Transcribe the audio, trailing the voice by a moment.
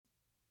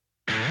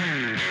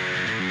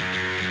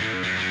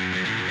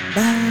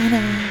Ba-da,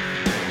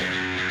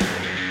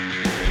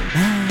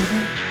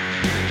 ba-da,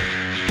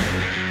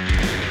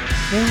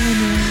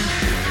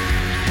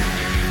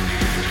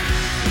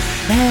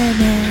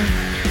 ba-da.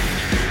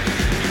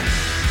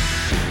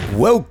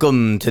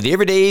 Welcome to the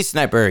Everyday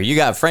Sniper. You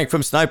got Frank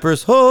from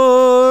Sniper's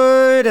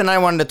Hood, and I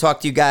wanted to talk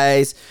to you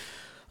guys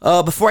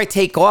before I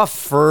take off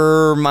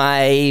for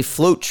my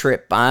float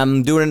trip.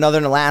 I'm doing another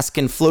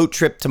Alaskan float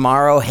trip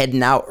tomorrow,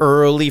 heading out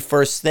early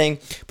first thing.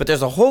 But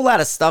there's a whole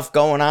lot of stuff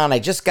going on. I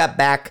just got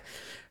back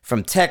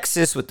from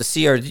Texas with the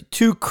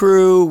CR2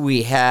 crew.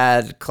 We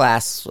had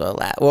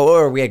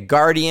we had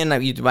Guardian.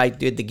 I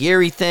did the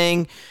Geary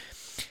thing.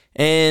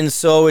 And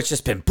so it's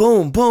just been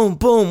boom, boom,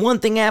 boom, one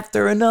thing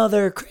after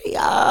another.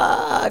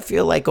 I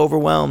feel like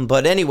overwhelmed.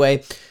 But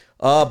anyway,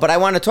 but I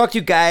want to talk to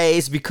you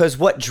guys because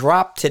what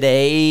dropped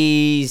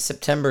today,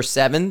 September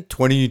 7th,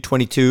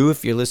 2022,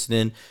 if you're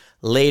listening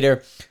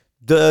later,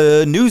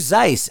 the new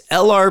Zeiss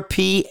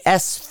LRP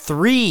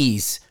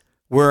S3s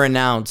were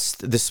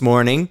announced this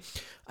morning.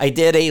 I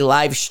did a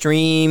live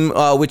stream,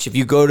 which if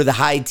you go to the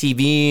Hide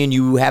TV and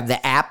you have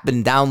the app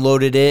and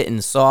downloaded it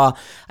and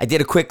I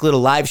did a quick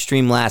little live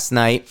stream last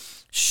night,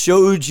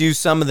 showed you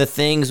some of the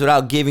things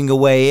without giving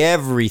away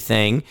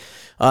everything.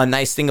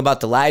 Nice thing about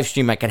the live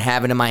stream, I can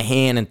have it in my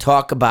hand and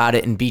talk about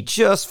it and be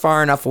just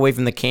far enough away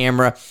from the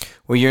camera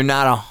where you're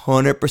not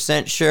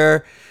 100%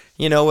 sure,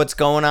 what's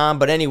going on.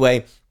 But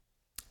anyway,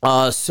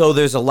 so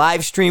there's a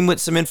live stream with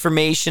some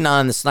information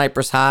on the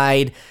Sniper's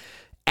Hide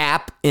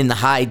app in the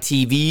Hide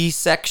TV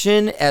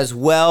section. As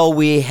well,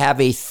 we have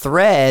a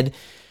thread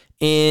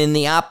in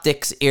the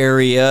optics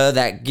area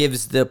that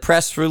gives the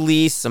press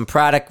release, some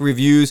product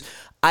reviews.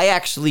 I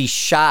actually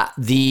shot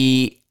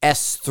the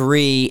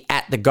S3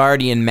 at the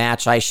Guardian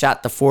match. I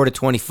shot the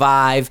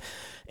 4-25,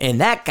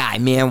 and that guy,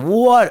 man,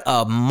 what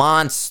a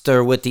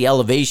monster with the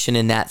elevation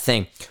in that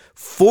thing.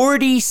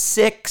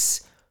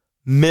 46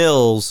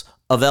 mils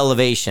of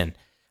elevation.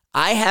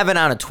 I have it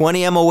on a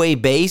 20 MOA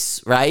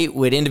base, right,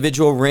 with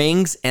individual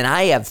rings, and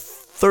I have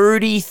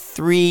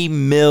 33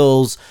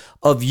 mils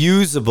of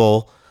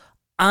usable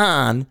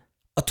on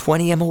a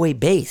 20 MOA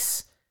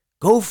base.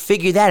 Go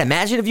figure that.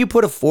 Imagine if you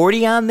put a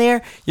 40 on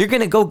there, you're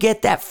going to go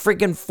get that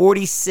friggin'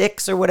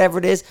 46 or whatever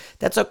it is.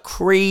 That's a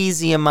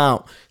crazy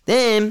amount.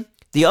 Then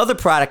the other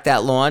product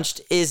that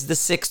launched is the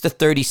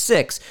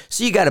 6-36.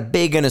 So you got a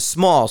big and a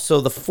small.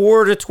 So the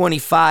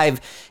 4-25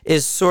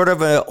 is sort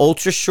of an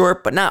ultra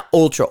short, but not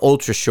ultra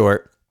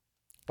short.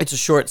 It's a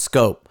short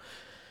scope.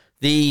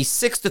 The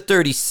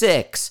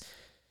 6-36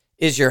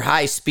 is your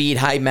high speed,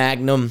 high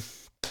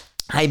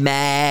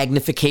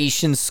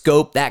magnification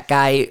scope. That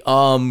guy,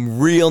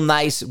 real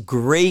nice,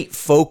 great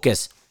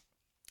focus.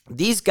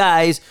 These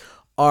guys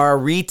are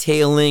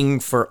retailing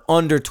for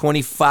under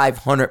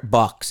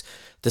 $2,500.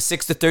 The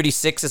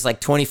 6-36 is like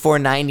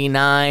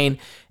 $24.99,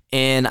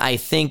 and I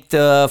think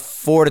the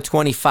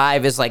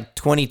 4-25 is like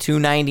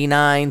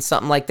 $22.99,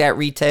 something like that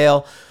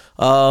retail.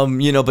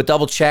 But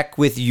double check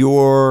with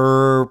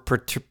your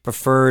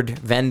preferred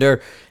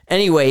vendor.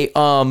 Anyway,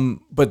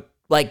 but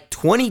like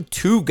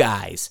 22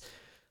 guys.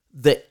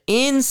 The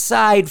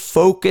inside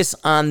focus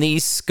on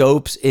these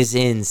scopes is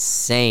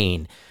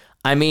insane.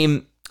 I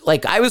mean,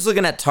 like I was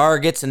looking at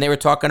targets and they were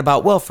talking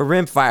about, well, for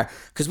rimfire,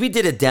 because we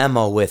did a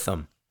demo with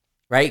them,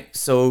 right?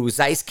 So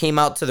Zeiss came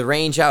out to the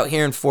range out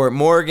here in Fort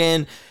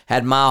Morgan,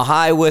 had Mile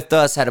High with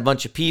us, had a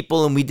bunch of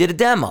people, and we did a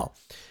demo.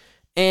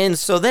 And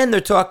so then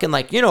they're talking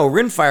like,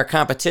 rimfire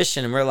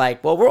competition. And we're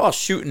like, well, we're all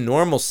shooting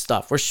normal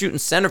stuff. We're shooting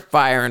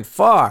centerfire and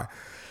far.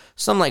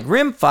 So I'm like,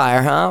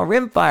 rimfire, huh?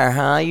 Rimfire,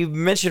 huh? You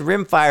mentioned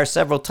rimfire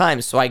several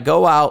times. So I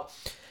go out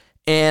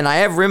and I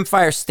have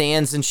rimfire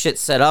stands and shit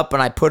set up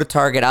and I put a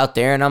target out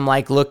there and I'm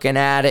like looking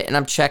at it and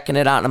I'm checking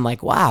it out and I'm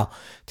like, wow,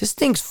 this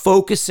thing's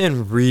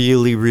focusing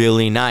really,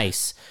 really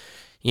nice.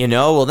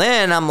 Well,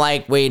 then I'm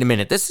like, wait a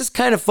minute, this is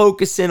kind of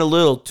focusing a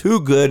little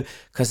too good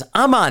because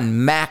I'm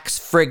on max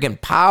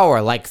friggin'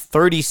 power, like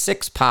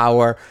 36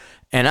 power,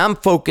 and I'm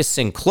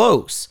focusing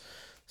close.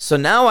 So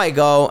now I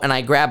go and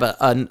I grab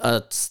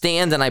a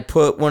stand and I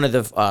put one of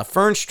the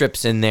fern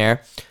strips in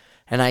there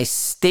and I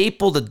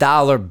stapled a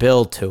dollar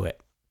bill to it.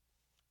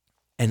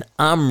 And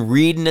I'm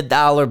reading the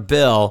dollar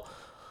bill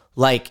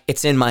like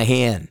it's in my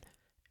hand.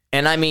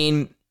 And I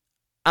mean,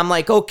 I'm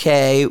like,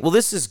 okay, well,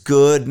 this is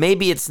good.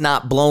 Maybe it's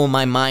not blowing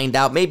my mind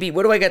out. Maybe,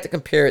 what do I got to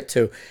compare it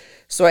to?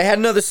 So I had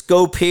another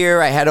scope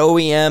here. I had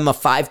OEM, a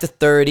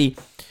 5-30.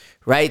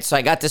 Right, so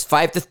I got this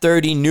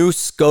 5-30 new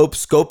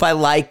scope I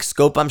like,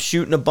 scope I'm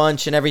shooting a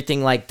bunch and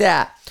everything like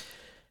that.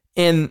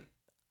 And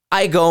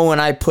I go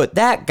and I put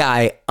that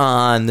guy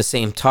on the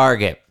same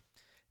target,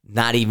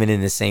 not even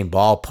in the same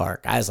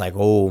ballpark. I was like,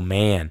 oh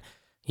man,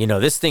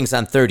 this thing's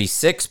on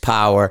 36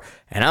 power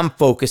and I'm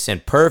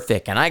focusing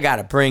perfect and I got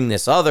to bring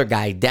this other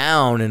guy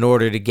down in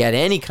order to get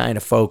any kind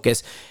of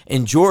focus.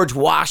 And George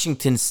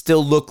Washington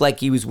still looked like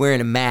he was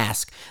wearing a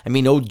mask. I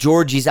mean, old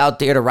Georgie's out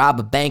there to rob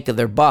a bank of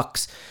their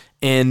bucks.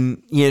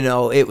 And,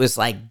 it was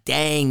like,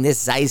 dang, this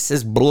Zeiss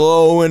is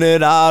blowing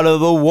it out of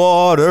the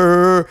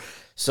water.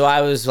 So I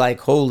was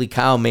like, holy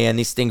cow, man,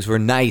 these things were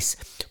nice.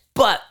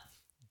 But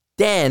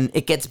then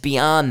it gets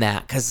beyond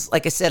that. Because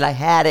like I said, I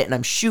had it and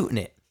I'm shooting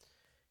it.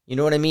 You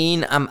know what I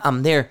mean?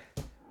 I'm there.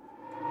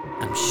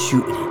 I'm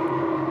shooting it.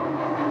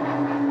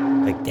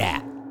 Like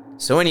that.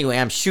 So anyway,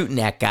 I'm shooting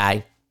that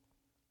guy.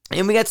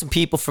 And we got some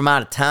people from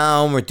out of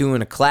town. We're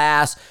doing a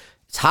class.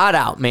 It's hot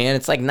out, man.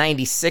 It's like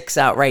 96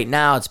 out right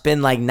now. It's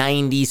been like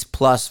 90s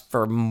plus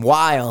for a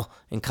while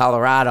in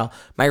Colorado.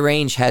 My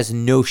range has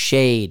no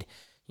shade,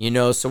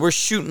 so we're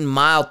shooting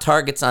mile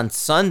targets on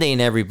Sunday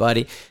and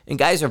everybody. And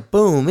guys are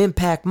boom,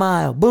 impact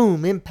mile,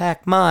 boom,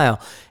 impact mile.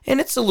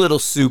 And it's a little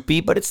soupy,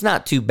 but it's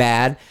not too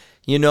bad,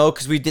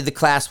 because we did the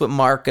class with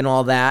Mark and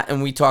all that.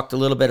 And we talked a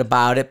little bit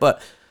about it.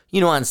 But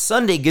on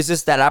Sunday gives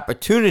us that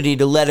opportunity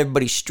to let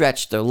everybody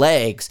stretch their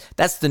legs.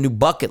 That's the new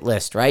bucket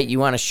list, right? You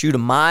want to shoot a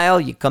mile,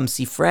 you come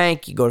see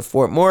Frank, you go to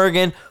Fort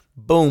Morgan,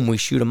 boom, we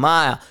shoot a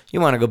mile. You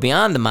want to go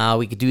beyond the mile,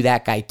 we could do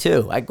that guy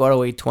too. I go to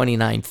weigh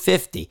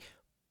 29.50.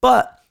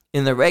 But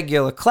in the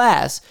regular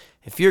class,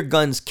 if your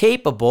gun's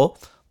capable,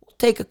 we'll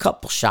take a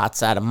couple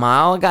shots at a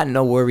mile. I got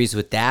no worries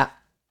with that.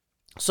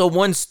 So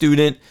one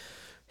student,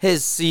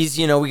 sees,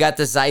 we got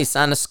the Zeiss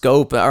on a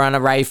scope or on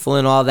a rifle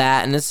and all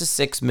that, and it's a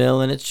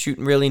 6mm and it's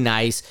shooting really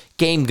nice,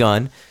 game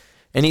gun.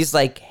 And he's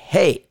like,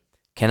 hey,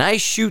 can I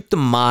shoot the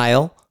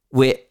mile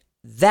with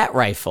that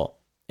rifle?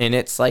 And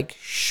it's like,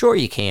 sure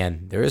you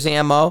can. There's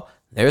ammo,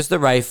 there's the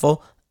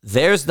rifle,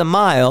 there's the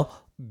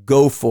mile,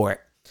 go for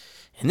it.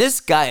 And this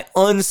guy,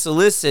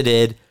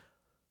 unsolicited,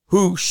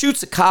 who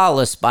shoots a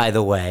Collis, by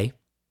the way,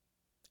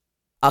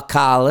 a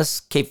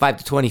Collis,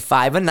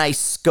 K5-25, a nice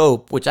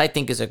scope, which I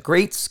think is a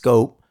great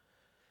scope.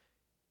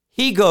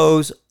 He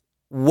goes,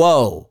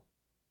 whoa,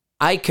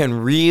 I can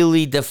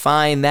really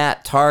define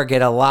that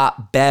target a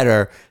lot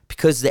better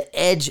because the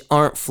edge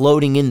aren't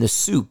floating in the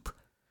soup.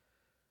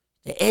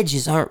 The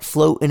edges aren't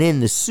floating in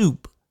the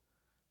soup.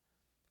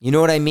 You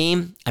know what I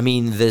mean? I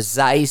mean, the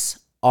Zeiss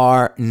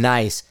are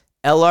nice.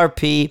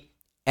 LRP,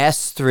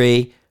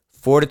 S3,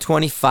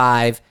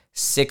 4-25,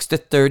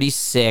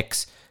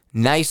 6-36,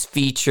 nice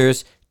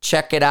features.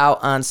 Check it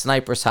out on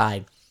Sniper's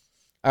Hide.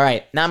 All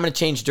right, now I'm going to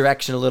change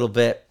direction a little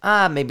bit.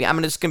 Maybe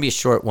it's going to be a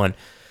short one.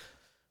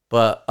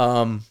 But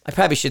I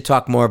probably should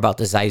talk more about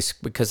the Zeiss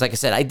because, like I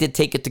said, I did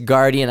take it to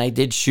Guardian. I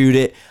did shoot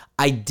it.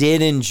 I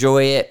did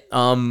enjoy it.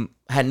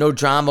 Had no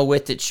drama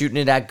with it, shooting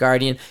it at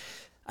Guardian.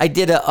 I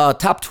did a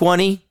top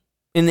 20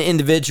 in the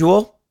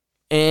individual,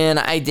 and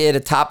I did a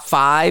top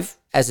 5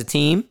 as a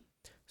team.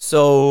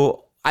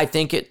 So I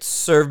think it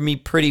served me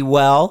pretty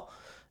well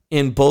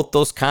in both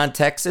those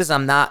contexts.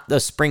 I'm not the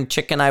spring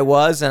chicken I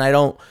was, and I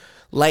don't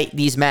light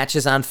these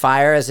matches on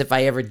fire as if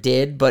I ever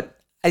did, but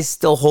I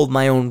still hold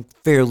my own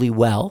fairly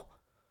well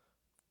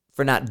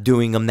for not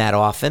doing them that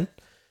often.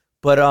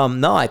 But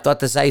no, I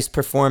thought the Zeiss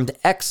performed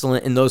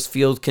excellent in those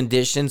field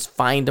conditions,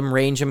 find them,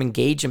 range them,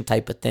 engage them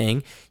type of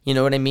thing. You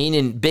know what I mean?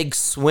 In big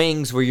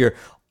swings where you're,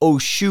 oh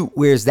shoot,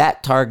 where's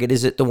that target?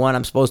 Is it the one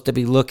I'm supposed to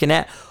be looking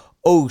at?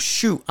 Oh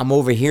shoot, I'm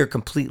over here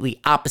completely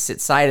opposite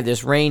side of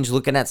this range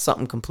looking at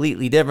something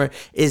completely different.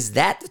 Is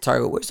that the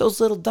target? Where's those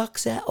little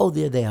ducks at? Oh,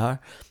 there they are.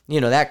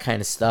 That kind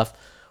of stuff.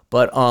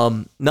 But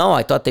no,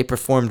 I thought they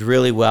performed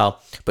really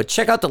well. But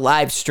check out the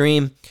live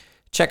stream.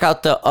 Check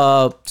out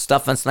the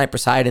stuff on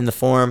Sniper's Hide in the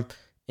forum.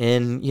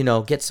 And,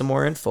 get some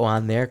more info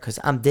on there because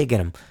I'm digging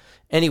them.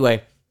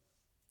 Anyway,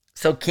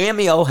 so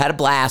Cameo had a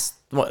blast.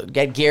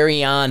 Get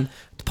Gary on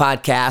the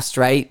podcast,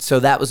 right? So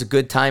that was a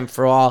good time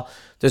for all.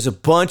 There's a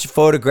bunch of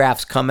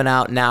photographs coming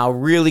out now.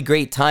 Really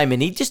great time.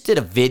 And he just did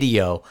a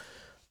video.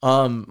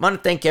 I want to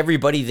thank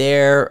everybody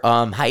there.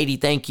 Heidi,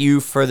 thank you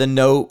for the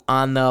note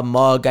on the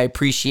mug. I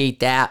appreciate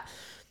that.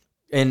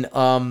 And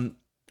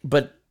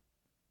but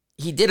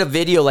he did a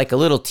video, like a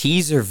little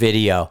teaser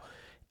video,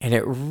 and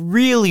it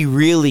really,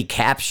 really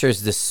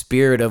captures the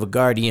spirit of a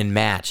Guardian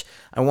match.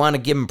 I want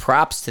to give him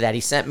props to that. He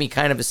sent me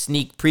kind of a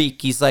sneak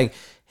peek. He's like,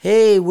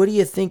 hey, what do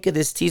you think of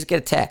this? He's got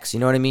a text, you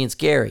know what I mean? It's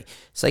Gary.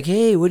 It's like,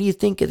 hey, what do you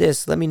think of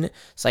this? Let me know.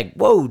 It's like,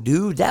 whoa,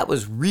 dude, that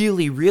was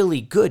really, really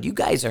good. You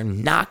guys are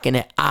knocking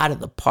it out of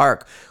the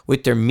park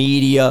with their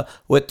media,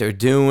 what they're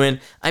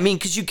doing. I mean,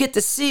 because you get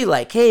to see,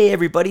 like, hey,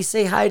 everybody,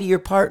 say hi to your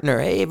partner.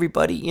 Hey,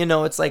 everybody,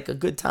 it's like a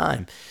good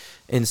time.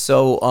 And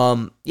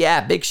so,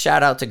 yeah, big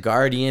shout out to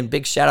Guardian,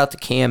 big shout out to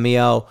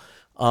Cameo,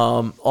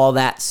 all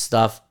that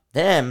stuff.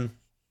 Then,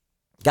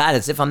 God,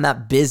 as if I'm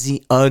not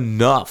busy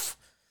enough.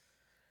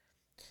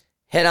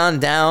 Head on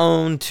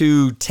down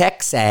to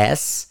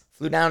Texas.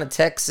 Flew down to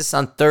Texas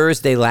on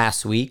Thursday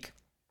last week.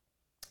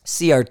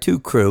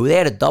 CR2 crew. They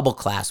had a double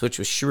class, which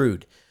was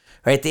shrewd.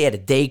 Right? They had a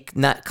day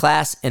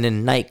class and a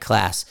night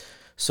class.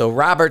 So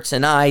Roberts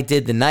and I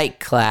did the night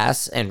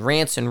class, and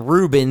Rance and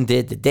Ruben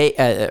did the day.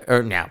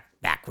 Now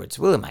backwards.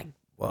 What am I?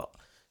 Well,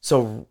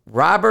 so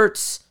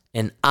Roberts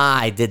and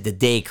I did the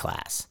day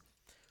class.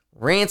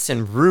 Rance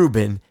and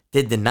Ruben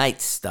did the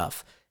night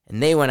stuff.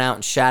 And they went out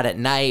and shot at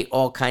night,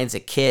 all kinds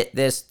of kit,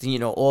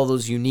 all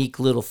those unique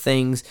little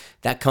things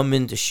that come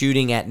into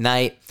shooting at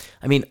night.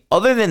 I mean,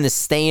 other than the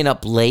staying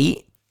up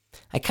late,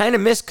 I kind of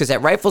miss, because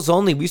at Rifles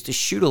Only, we used to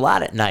shoot a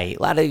lot at night.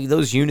 A lot of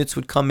those units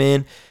would come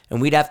in, and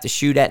we'd have to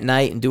shoot at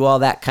night and do all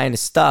that kind of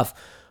stuff.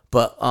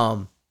 But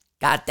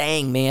god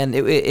dang, man,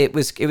 it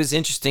was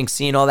interesting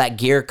seeing all that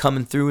gear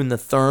coming through in the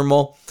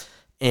thermal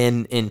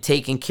and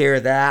taking care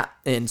of that.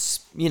 And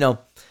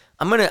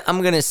I'm gonna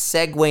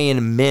segue in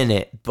a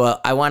minute,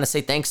 but I want to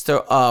say thanks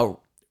to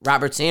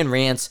Roberts and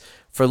Rance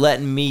for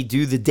letting me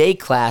do the day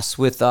class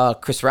with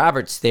Chris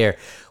Roberts there.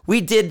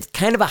 We did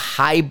kind of a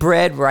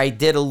hybrid where I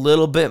did a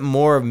little bit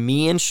more of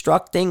me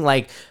instructing,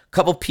 like a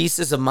couple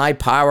pieces of my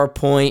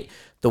PowerPoint.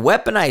 The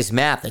weaponized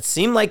math, it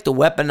seemed like the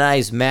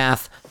weaponized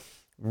math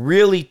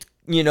really,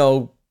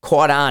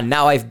 caught on.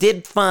 Now, I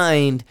did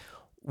find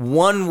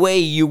one way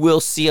you will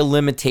see a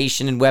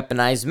limitation in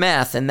weaponized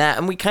math,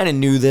 and we kind of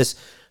knew this,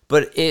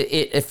 but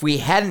if we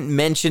hadn't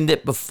mentioned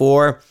it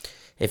before,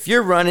 if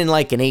you're running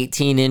like an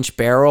 18-inch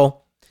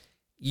barrel,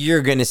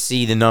 you're going to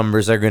see the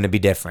numbers are going to be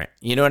different.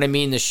 You know what I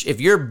mean?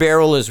 If your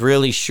barrel is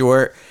really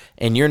short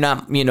and you're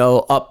not,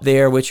 up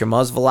there with your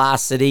muzzle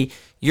velocity,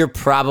 you're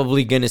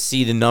probably going to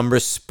see the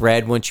numbers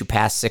spread once you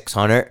pass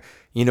 600.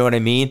 You know what I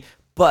mean?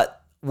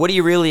 But what are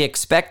you really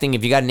expecting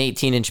if you got an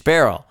 18-inch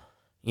barrel?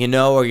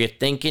 Or you're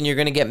thinking you're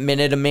going to get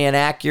minute-to-man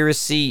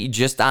accuracy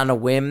just on a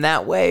whim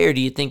that way? Or do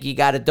you think you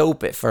got to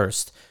dope it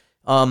first?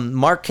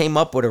 Mark came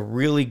up with a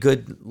really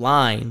good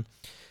line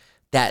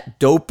that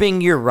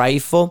doping your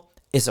rifle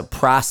is a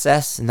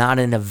process, not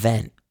an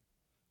event.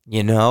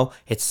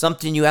 It's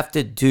something you have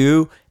to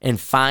do and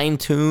fine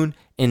tune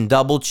and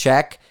double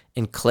check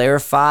and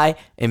clarify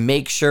and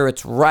make sure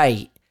it's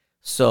right.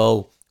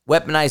 So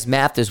weaponized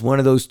math is one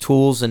of those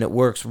tools, and it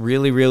works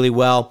really, really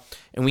well.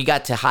 And we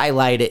got to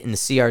highlight it in the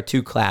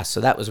CR2 class.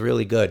 So that was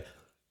really good.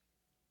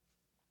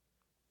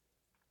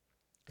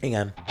 Hang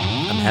on.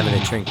 I'm having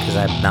a drink because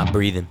I'm not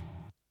breathing.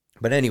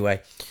 But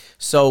anyway,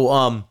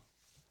 so,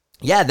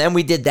 yeah, then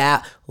we did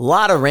that. A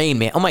lot of rain,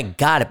 man. Oh, my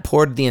God, it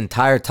poured the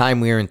entire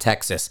time we were in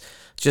Texas.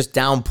 Just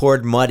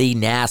downpoured, muddy,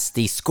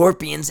 nasty.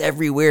 Scorpions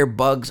everywhere,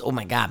 bugs. Oh,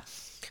 my God.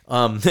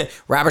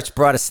 Roberts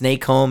brought a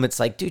snake home. It's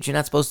like, dude, you're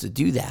not supposed to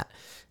do that.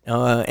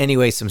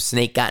 Anyway, some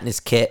snake got in his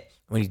kit.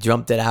 When he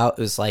jumped it out,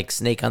 it was like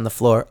snake on the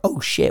floor. Oh,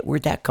 shit,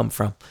 where'd that come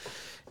from?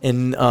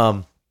 And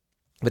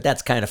but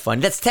that's kind of fun.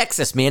 That's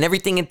Texas, man.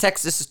 Everything in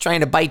Texas is trying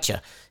to bite you.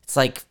 It's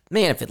like,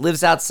 man, if it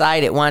lives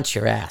outside, it wants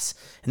your ass.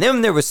 And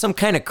then there was some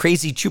kind of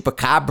crazy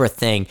chupacabra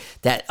thing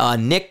that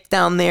Nick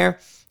down there,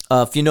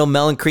 if you know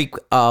Melon Creek,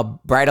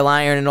 Bridle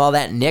Iron and all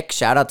that, Nick,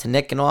 shout out to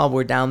Nick and all,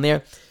 we're down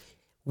there.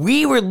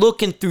 We were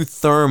looking through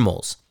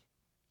thermals.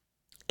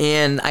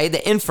 And I had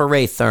the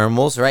infrared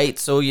thermals, right?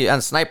 So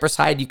on Sniper's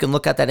Hide, you can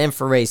look at that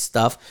infrared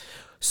stuff.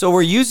 So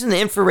we're using the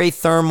infrared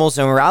thermals,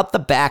 and we're out the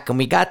back, and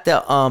we got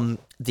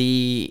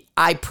the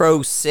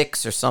iPro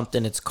 6 or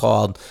something it's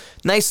called.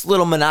 Nice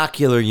little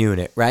monocular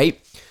unit,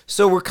 right?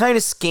 So we're kind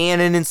of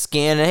scanning.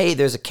 Hey,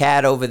 there's a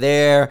cat over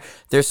there.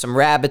 There's some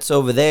rabbits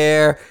over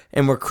there.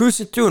 And we're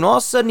cruising through, and all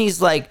of a sudden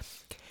he's like,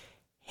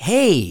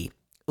 hey,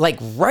 like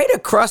right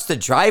across the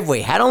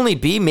driveway, had only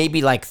be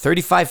maybe like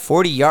 35,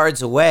 40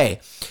 yards away.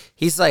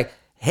 He's like,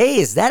 hey,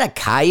 is that a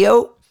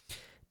coyote?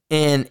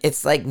 And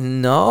it's like,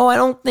 no, I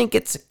don't think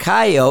it's a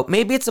coyote.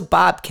 Maybe it's a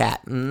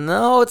bobcat.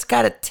 No, it's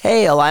got a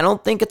tail. I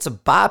don't think it's a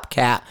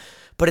bobcat,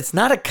 but it's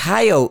not a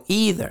coyote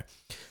either.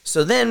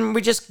 So then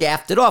we just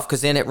gaffed it off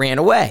because then it ran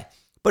away.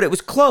 But it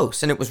was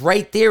close, and it was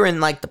right there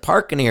in like the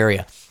parking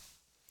area.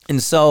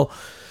 And so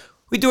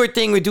we do our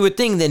thing.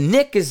 Then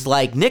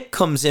Nick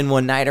comes in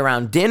one night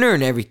around dinner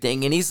and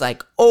everything, and he's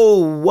like,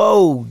 oh,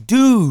 whoa,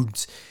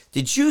 dudes.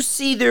 Did you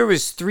see there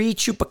was 3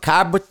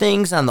 chupacabra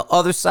things on the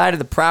other side of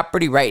the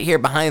property right here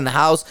behind the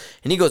house?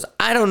 And he goes,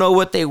 I don't know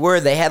what they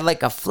were. They had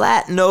like a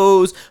flat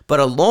nose,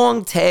 but a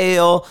long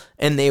tail.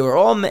 And they were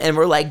all, and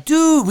we're like,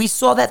 dude, we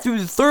saw that through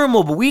the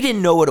thermal, but we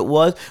didn't know what it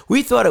was.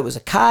 We thought it was a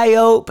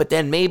coyote, but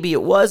then maybe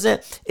it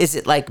wasn't. Is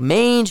it like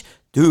mange?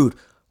 Dude,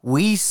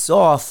 we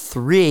saw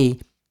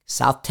 3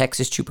 South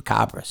Texas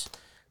chupacabras.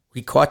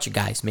 We caught you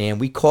guys, man.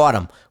 We caught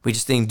them. We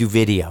just didn't do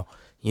video.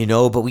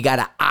 But we got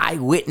an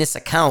eyewitness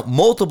account,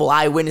 multiple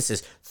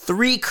eyewitnesses,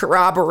 3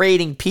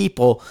 corroborating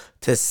people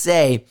to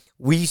say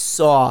we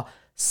saw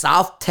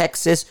South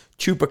Texas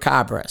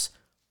chupacabras.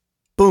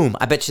 Boom.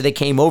 I bet you they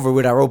came over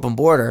with our open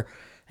border.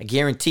 I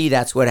guarantee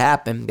that's what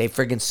happened. They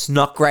friggin'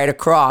 snuck right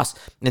across.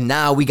 And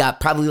now we got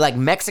probably like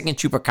Mexican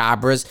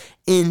chupacabras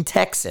in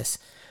Texas.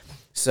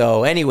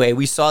 So anyway,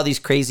 we saw these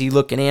crazy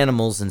looking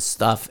animals and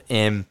stuff.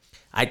 And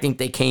I think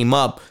they came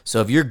up.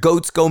 So if your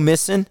goats go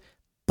missing,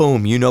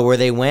 boom, you know where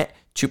they went.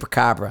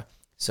 Chupacabra.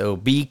 So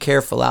be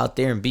careful out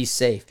there and be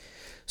safe.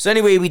 So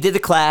anyway, we did the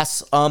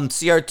class.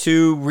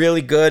 CR2,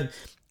 really good.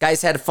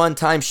 Guys had a fun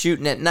time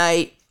shooting at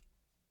night.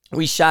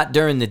 We shot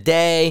during the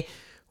day.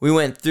 We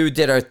went through,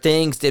 did our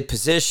things, did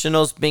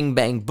positionals, bing,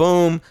 bang,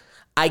 boom.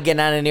 I get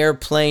on an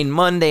airplane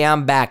Monday.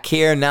 I'm back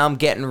here. Now I'm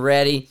getting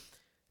ready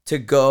to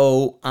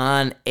go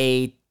on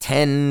a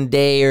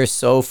 10-day or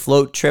so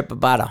float trip,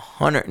 about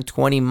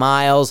 120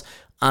 miles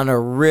on a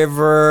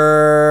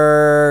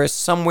river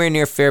somewhere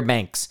near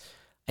Fairbanks.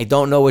 I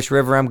don't know which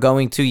river I'm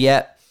going to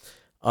yet.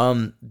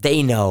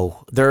 They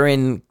know. They're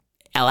in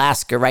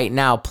Alaska right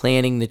now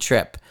planning the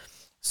trip.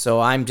 So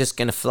I'm just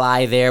going to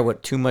fly there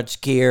with too much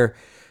gear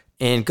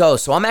and go.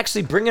 So I'm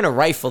actually bringing a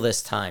rifle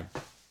this time.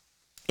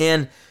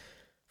 And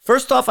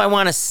first off, I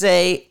want to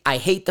say I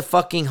hate the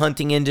fucking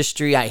hunting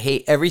industry. I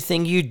hate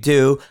everything you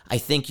do. I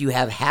think you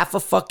have half a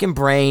fucking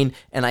brain,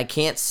 and I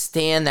can't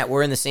stand that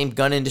we're in the same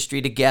gun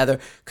industry together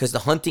because the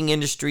hunting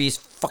industry's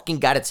fucking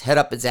got its head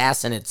up its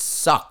ass, and it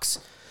sucks.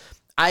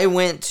 I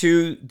went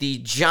to the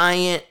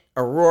giant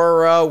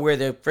Aurora, where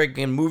the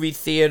friggin' movie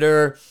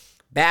theater,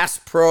 Bass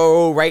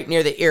Pro, right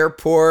near the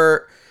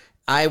airport.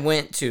 I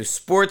went to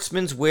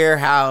Sportsman's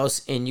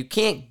Warehouse, and you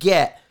can't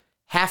get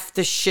half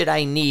the shit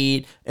I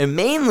need. And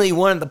mainly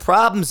one of the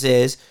problems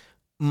is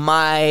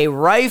my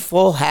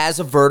rifle has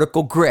a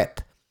vertical grip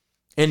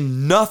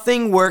and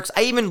nothing works.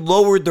 I even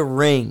lowered the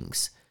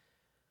rings.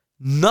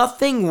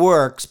 Nothing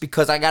works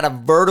because I got a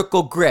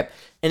vertical grip.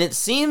 And it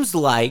seems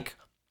like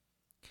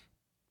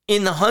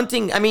in the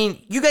hunting, I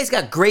mean, you guys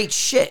got great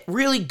shit.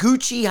 Really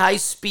Gucci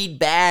high-speed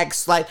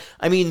bags. Like,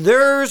 I mean,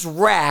 there's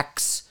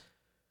racks.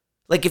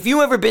 Like, if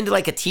you ever been to,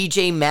 like, a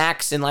TJ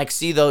Maxx and, like,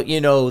 see the, you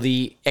know,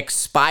 the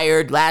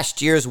expired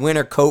last year's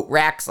winter coat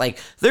racks, like,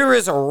 there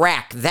is a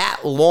rack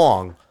that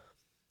long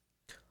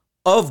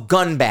of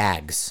gun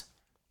bags.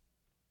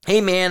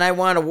 Hey, man, I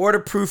want a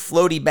waterproof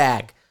floaty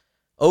bag.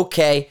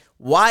 Okay,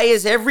 why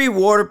is every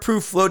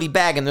waterproof floaty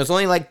bag, and there's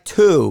only, like,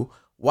 2,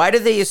 why do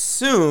they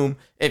assume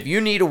if you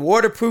need a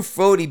waterproof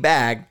floaty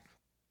bag,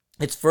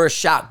 it's for a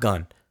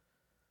shotgun?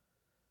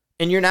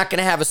 And you're not going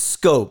to have a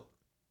scope.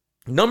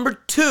 Number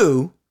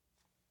 2,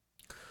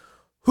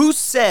 who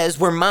says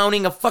we're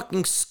mounting a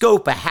fucking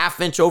scope a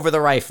half-inch over the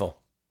rifle?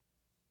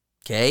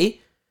 Okay?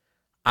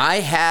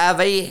 I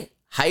have a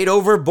height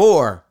over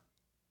bore.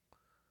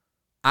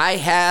 I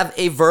have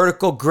a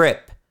vertical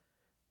grip.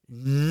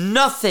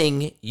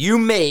 Nothing you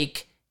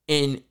make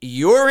in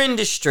your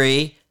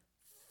industry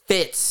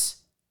fits.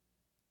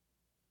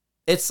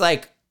 It's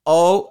like,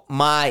 oh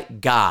my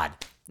God.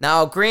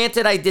 Now,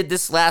 granted, I did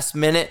this last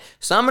minute,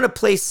 so I'm going to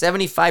place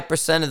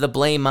 75% of the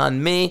blame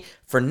on me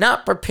for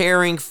not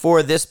preparing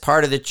for this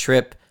part of the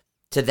trip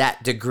to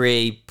that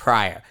degree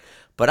prior.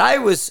 But I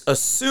was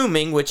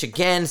assuming, which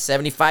again,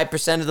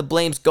 75% of the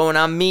blame's going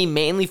on me,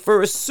 mainly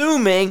for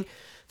assuming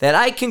that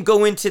I can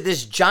go into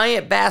this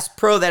giant Bass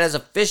Pro that has a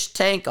fish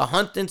tank, a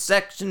hunting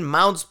section,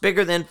 mounts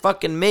bigger than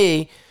fucking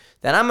me,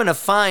 that I'm going to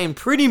find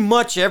pretty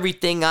much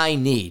everything I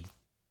need.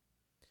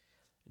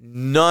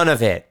 None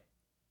of it.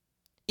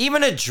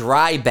 Even a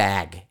dry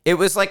bag. It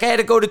was like I had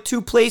to go to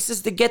 2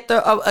 places to get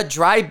a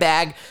dry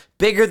bag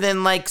bigger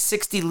than like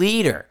 60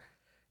 liter.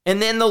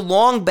 And then the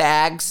long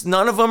bags,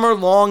 none of them are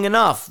long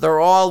enough.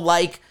 They're all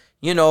like,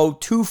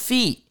 2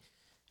 feet.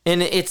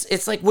 And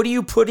it's like, what are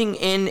you putting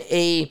in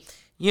a,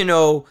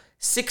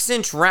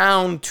 6-inch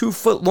round,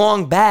 2-foot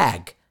long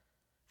bag?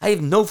 I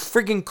have no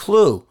friggin'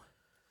 clue.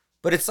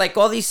 But it's like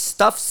all these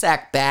stuff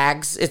sack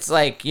bags. It's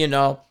like,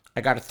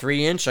 I got a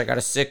 3-inch, I got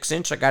a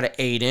 6-inch, I got an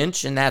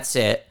 8-inch, and that's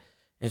it.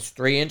 It's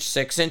 3-inch,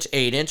 6-inch,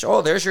 8-inch.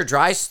 Oh, there's your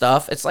dry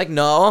stuff. It's like,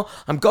 no,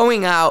 I'm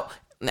going out.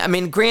 I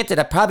mean, granted,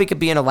 I probably could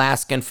be in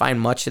Alaska and find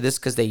much of this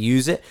because they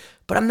use it,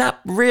 but I'm not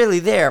really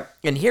there.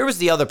 And here was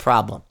the other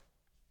problem.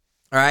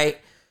 All right.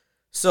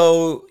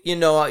 So,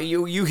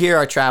 you hear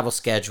our travel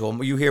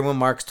schedule. You hear when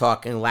Mark's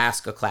talking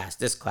Alaska class,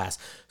 this class.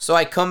 So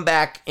I come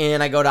back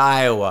and I go to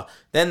Iowa.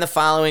 Then the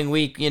following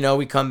week,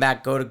 we come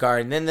back, go to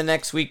Garden. Then the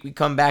next week we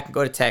come back and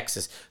go to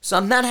Texas. So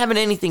I'm not having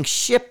anything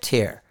shipped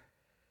here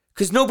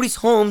because nobody's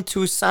home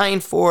to sign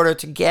for it or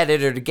to get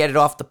it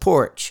off the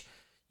porch.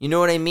 You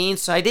know what I mean?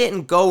 So I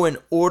didn't go and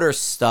order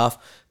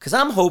stuff because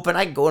I'm hoping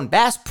I can go in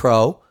Bass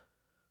Pro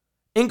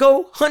and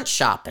go hunt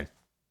shopping.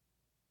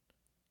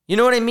 You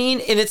know what I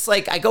mean? And it's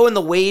like I go in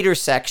the wader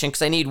section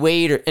because I need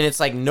wader, and it's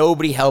like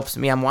nobody helps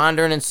me. I'm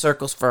wandering in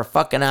circles for a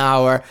fucking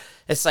hour.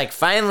 It's like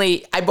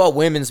finally I bought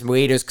women's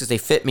waders because they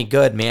fit me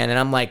good, man. And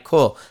I'm like,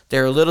 cool.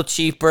 They're a little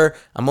cheaper.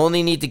 I'm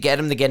only need to get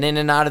them to get in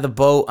and out of the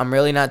boat. I'm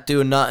really not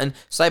doing nothing.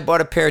 So I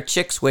bought a pair of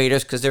chicks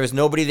waders because there was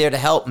nobody there to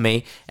help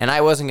me. And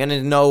I wasn't going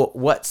to know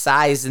what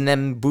size in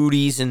them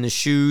booties and the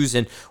shoes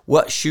and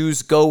what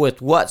shoes go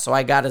with what. So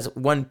I got a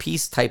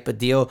one-piece type of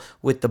deal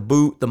with the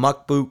boot, the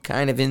muck boot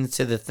kind of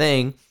into the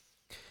thing.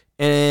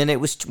 And it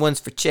was ones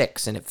for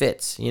chicks, and it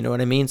fits. You know what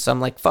I mean? So I'm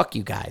like, fuck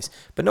you guys.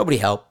 But nobody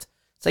helped.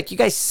 It's like, you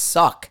guys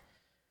suck.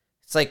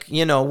 It's like,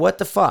 what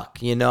the fuck,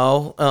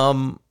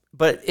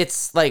 But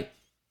it's like,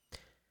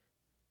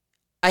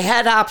 I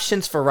had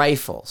options for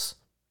rifles.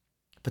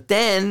 But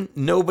then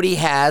nobody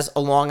has a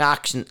long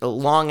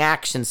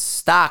action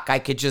stock I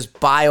could just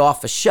buy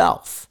off a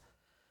shelf.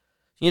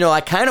 I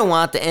kind of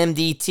want the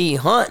MDT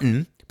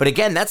hunting. But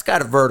again, that's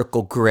got a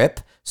vertical grip.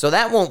 So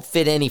that won't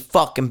fit any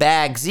fucking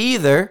bags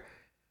either.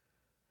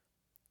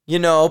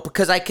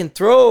 Because I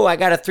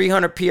got a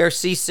 300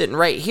 PRC sitting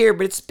right here,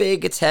 but it's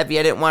big, it's heavy.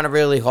 I didn't want to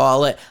really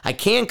haul it. I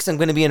can because I'm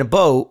going to be in a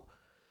boat,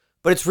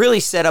 but it's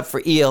really set up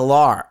for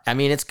ELR. I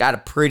mean, it's got a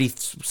pretty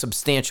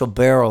substantial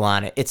barrel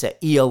on it. It's an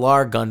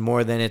ELR gun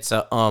more than it's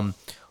a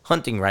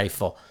hunting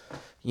rifle,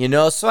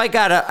 So I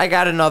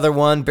got another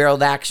one,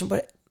 barreled action,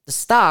 but the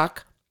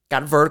stock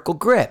got a vertical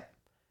grip.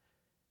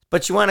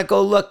 But you want to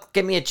go, look,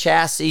 give me a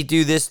chassis,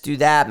 do this, do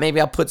that. Maybe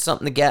I'll put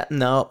something together.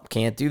 No,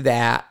 can't do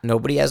that.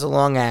 Nobody has a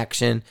long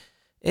action.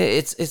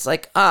 It's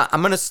like,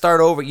 I'm going to start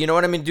over. You know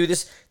what I'm going to do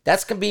this?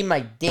 That's going to be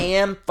my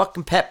damn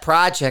fucking pet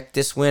project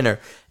this winter,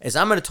 is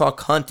I'm going to talk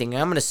hunting.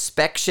 I'm going to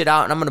spec shit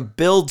out, and I'm going to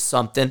build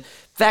something. In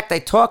fact, I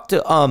talked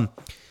to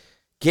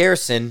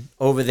Garrison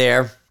over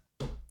there,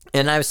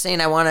 and I was saying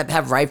I want to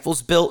have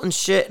rifles built and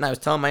shit, and I was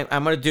telling him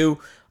I'm going to do,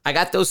 I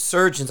got those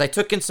surgeons. I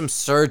took in some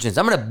surgeons.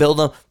 I'm going to build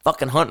them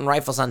fucking hunting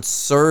rifles on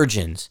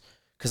surgeons,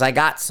 because I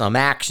got some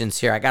actions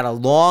here. I got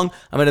I'm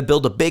going to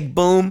build a big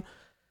boom,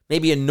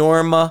 maybe a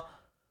Norma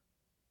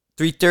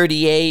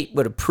 338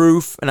 with a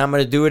proof, and I'm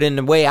going to do it in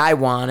the way I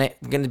want it.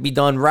 It's going to be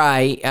done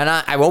right, and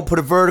I won't put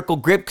a vertical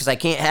grip because I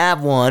can't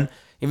have one,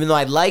 even though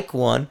I'd like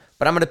one,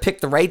 but I'm going to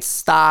pick the right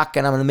stock,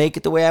 and I'm going to make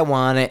it the way I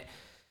want it.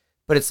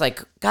 But it's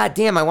like, God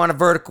damn, I want a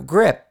vertical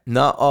grip.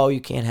 No, oh,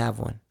 you can't have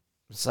one.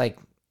 It's like,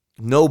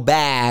 no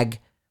bag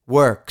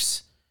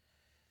works.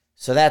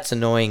 So that's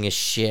annoying as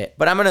shit.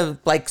 But I'm going to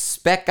like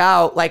spec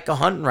out like a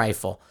hunting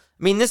rifle.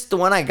 I mean, this is the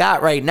one I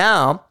got right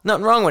now.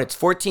 Nothing wrong with it. It's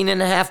 14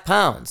 and a half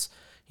pounds.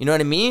 You know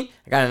what I mean?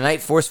 I got a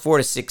Night Force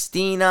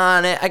 4-16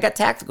 on it. I got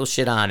tactical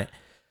shit on it.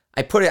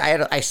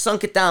 I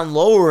sunk it down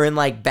lower in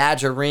like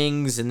Badger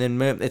rings, and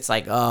then it's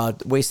like,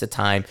 waste of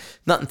time.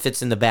 Nothing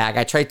fits in the bag.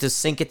 I tried to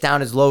sink it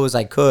down as low as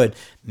I could.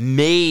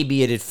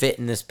 Maybe it'd fit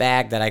in this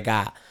bag that I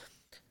got.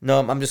 No,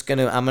 I'm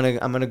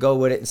gonna go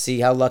with it and see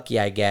how lucky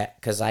I get,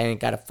 because I ain't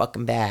got a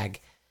fucking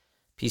bag.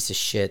 Piece of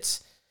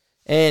shits.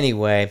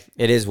 Anyway,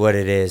 it is what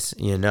it is,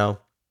 you know.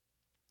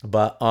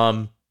 But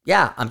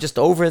yeah, I'm just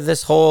over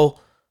this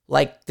whole,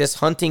 like, this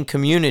hunting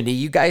community.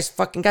 You guys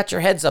fucking got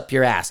your heads up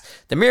your ass.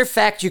 The mere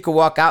fact you could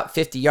walk out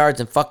 50 yards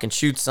and fucking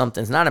shoot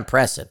something is not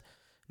impressive.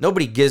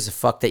 Nobody gives a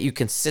fuck that you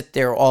can sit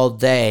there all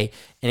day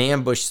and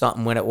ambush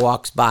something when it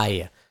walks by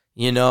you.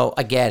 You know,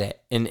 I get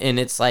it. And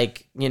it's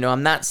like, you know,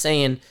 I'm not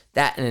saying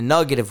that in a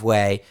negative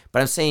way,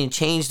 but I'm saying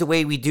change the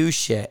way we do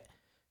shit.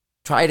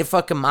 Try to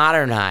fucking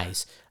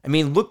modernize. I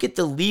mean, look at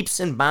the leaps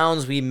and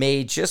bounds we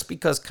made just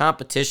because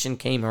competition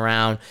came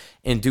around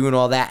and doing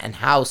all that, and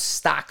how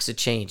stocks have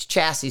changed,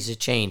 chassis have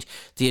changed,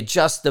 the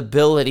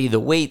adjustability, the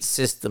weight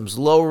systems,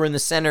 lowering the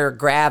center of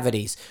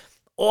gravities,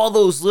 all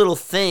those little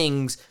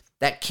things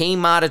that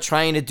came out of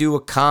trying to do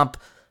a comp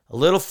a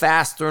little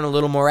faster and a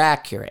little more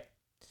accurate.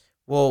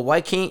 Well,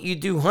 why can't you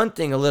do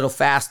hunting a little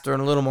faster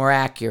and a little more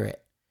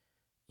accurate?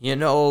 You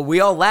know,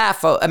 we all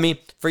laugh. I mean,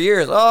 for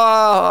years,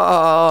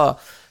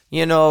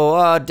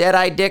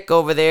 Dead-Eye Dick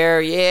over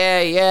there.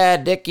 Yeah,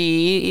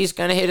 Dickie, he's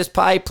going to hit his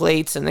pie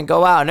plates and then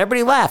go out. And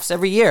everybody laughs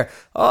every year.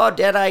 Oh,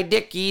 Dead-Eye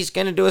Dickie's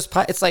going to do his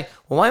pie. It's like,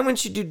 well, why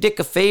wouldn't you do Dick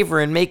a favor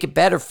and make it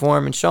better for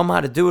him and show him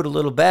how to do it a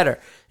little better?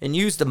 And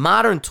use the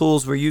modern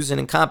tools we're using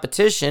in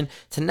competition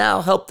to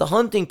now help the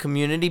hunting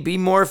community be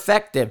more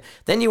effective.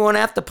 Then you won't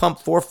have to pump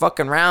 4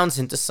 fucking rounds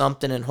into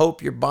something and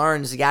hope your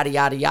barns, yada,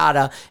 yada,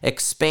 yada,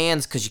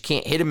 expands because you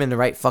can't hit him in the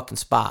right fucking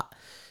spot.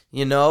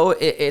 You know,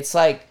 it's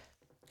like,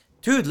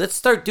 dude, let's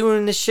start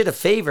doing this shit a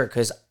favor,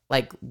 because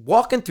like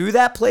walking through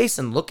that place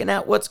and looking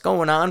at what's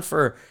going on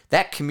for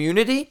that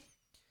community,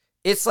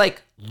 it's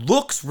like,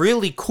 looks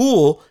really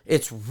cool.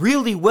 It's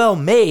really well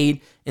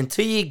made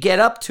until you get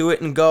up to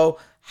it and go,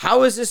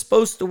 how is this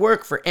supposed to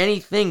work for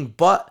anything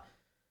but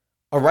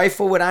a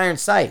rifle with iron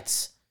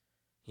sights?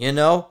 You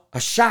know, a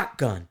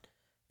shotgun.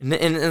 And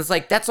it's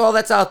like, that's all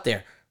that's out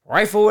there.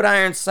 Rifle with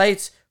iron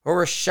sights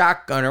or a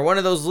shotgun or one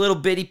of those little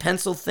bitty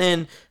pencil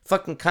thin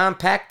fucking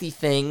compacty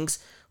things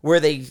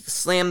where they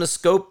slam the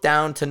scope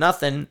down to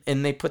nothing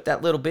and they put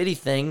that little bitty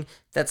thing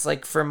that's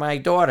like for my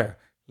daughter.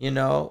 You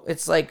know,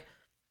 it's like,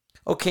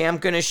 okay, I'm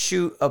going to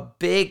shoot a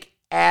big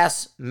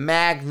ass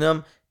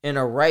Magnum in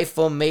a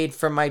rifle made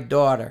for my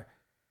daughter.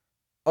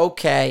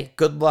 Okay,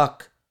 good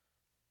luck.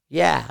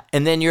 Yeah,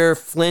 and then you're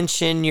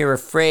flinching, you're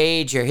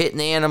afraid, you're hitting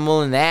the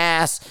animal in the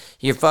ass,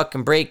 you're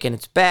fucking breaking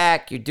its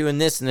back, you're doing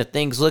this, and the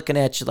thing's looking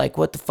at you like,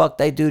 what the fuck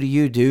did I do to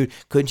you, dude?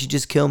 Couldn't you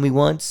just kill me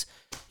once?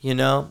 You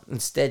know,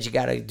 instead you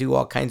got to do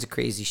all kinds of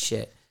crazy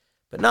shit.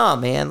 But no,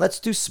 man, let's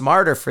do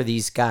smarter for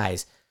these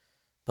guys.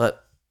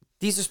 But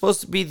these are supposed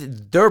to be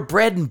their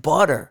bread and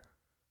butter,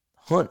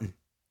 hunting.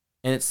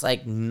 And it's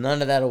like,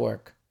 none of that'll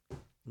work.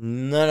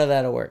 None of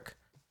that'll work.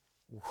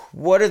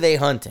 What are they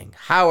hunting?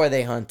 How are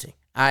they hunting?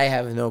 I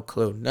have no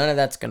clue. None of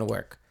that's going to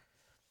work.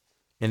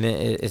 And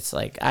it's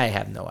like, I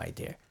have no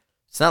idea.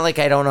 It's not like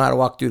I don't know how to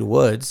walk through the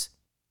woods,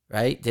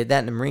 right? Did that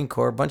in the Marine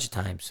Corps a bunch of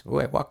times.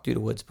 I walked through the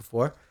woods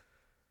before.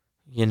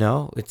 You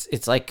know,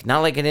 it's like,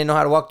 not like I didn't know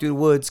how to walk through the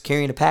woods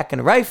carrying a pack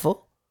and a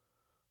rifle.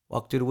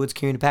 Walked through the woods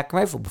carrying a pack and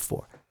rifle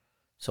before.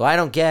 So I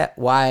don't get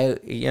why,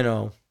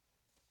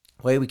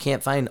 why we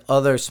can't find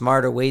other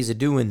smarter ways of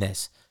doing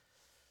this.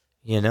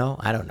 You know,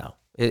 I don't know.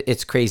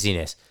 It's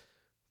craziness.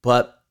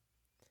 But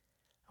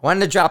I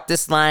wanted to drop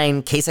this line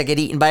in case I get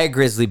eaten by a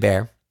grizzly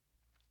bear.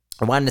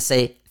 I wanted to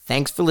say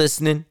thanks for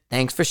listening.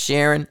 Thanks for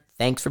sharing.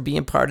 Thanks for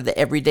being part of the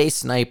Everyday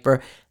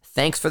Sniper.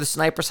 Thanks for the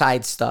Sniper's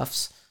Hide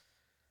stuffs.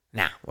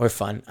 Nah, we're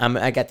fun.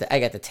 I got the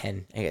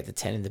 10. I got the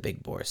 10 in the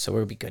big bore, so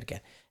we'll be good again.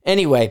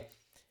 Anyway,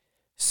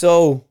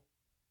 so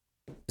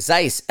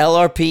Zeiss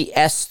LRP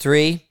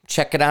S3.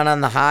 Check it out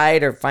on the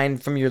hide or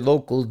find from your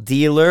local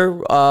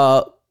dealer.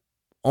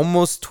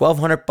 Almost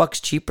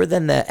 $1,200 cheaper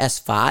than the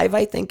S5,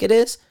 I think it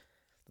is.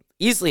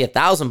 Easily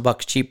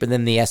 $1,000 cheaper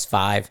than the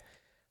S5.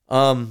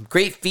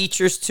 Great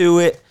features to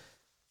it.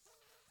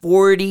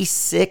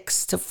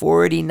 46 to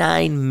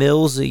 49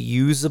 mils of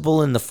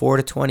usable in the 4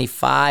 to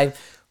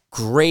 25.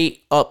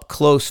 Great up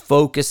close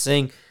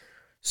focusing.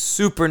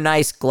 Super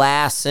nice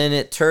glass in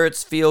it.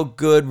 Turrets feel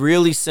good.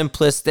 Really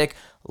simplistic.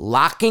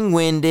 Locking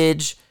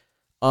windage.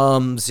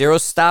 Zero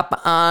stop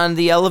on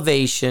the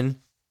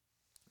elevation.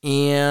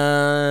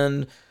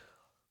 And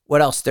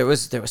what else? There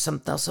was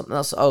something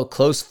else. Oh,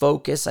 close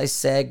focus, I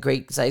said.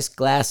 Great Zeiss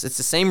glass. It's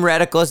the same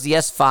reticle as the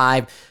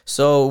S5.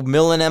 So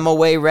Millen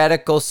MOA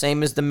reticle,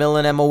 same as the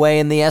Millen MOA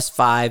in the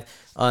S5.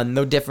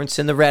 No difference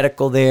in the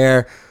reticle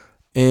there.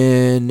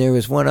 And there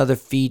was one other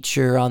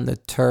feature on the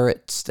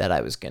turrets that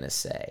I was going to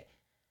say.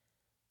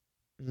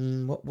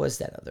 What was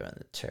that other on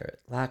the turret?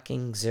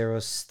 Locking, zero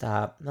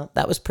stop. No,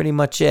 that was pretty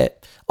much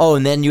it. Oh,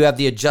 and then you have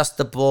the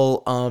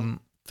adjustable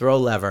throw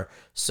lever.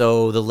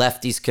 So the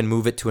lefties can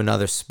move it to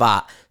another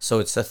spot. So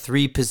it's a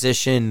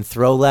 3-position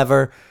throw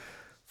lever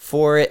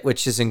for it,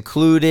 which is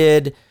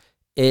included.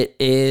 It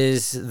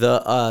is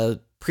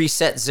the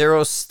preset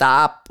zero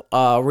stop,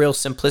 real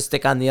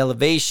simplistic on the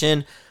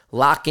elevation.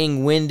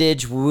 Locking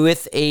windage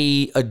with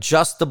a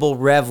adjustable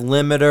rev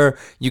limiter.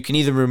 You can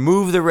either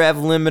remove the rev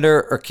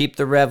limiter or keep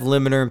the rev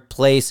limiter in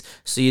place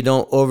so you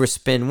don't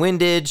overspin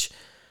windage.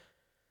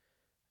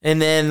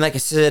 And then, like I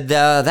said,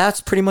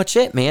 that's pretty much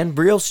it, man.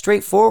 Real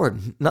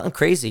straightforward. Nothing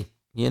crazy,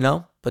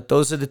 But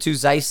those are the two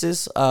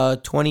Zeisses.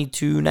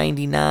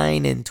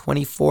 $22.99 and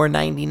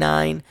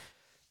 $24.99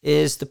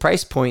 is the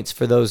price points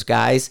for those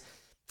guys.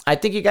 I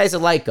think you guys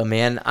will like them,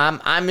 man.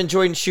 I'm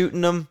enjoying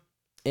shooting them.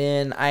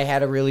 And I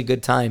had a really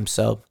good time.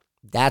 So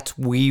that's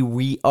where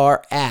we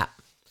are at.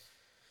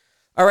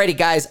 Alrighty,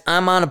 guys.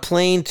 I'm on a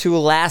plane to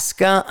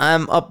Alaska.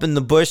 I'm up in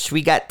the bush.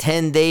 We got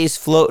 10 days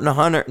floating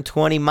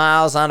 120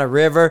 miles on a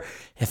river.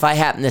 If I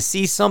happen to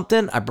see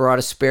something, I brought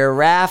a spare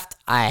raft.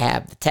 I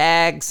have the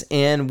tags,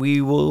 and we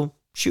will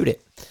shoot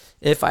it.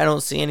 If I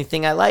don't see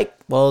anything I like,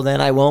 well, then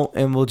I won't,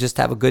 and we'll just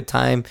have a good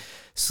time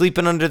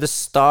sleeping under the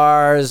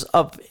stars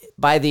up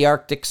by the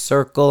Arctic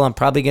Circle. I'm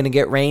probably going to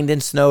get rained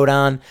and snowed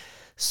on.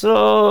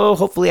 So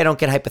hopefully I don't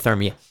get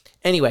hypothermia.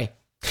 Anyway,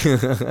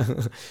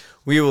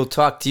 we will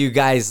talk to you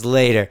guys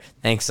later.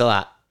 Thanks a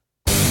lot.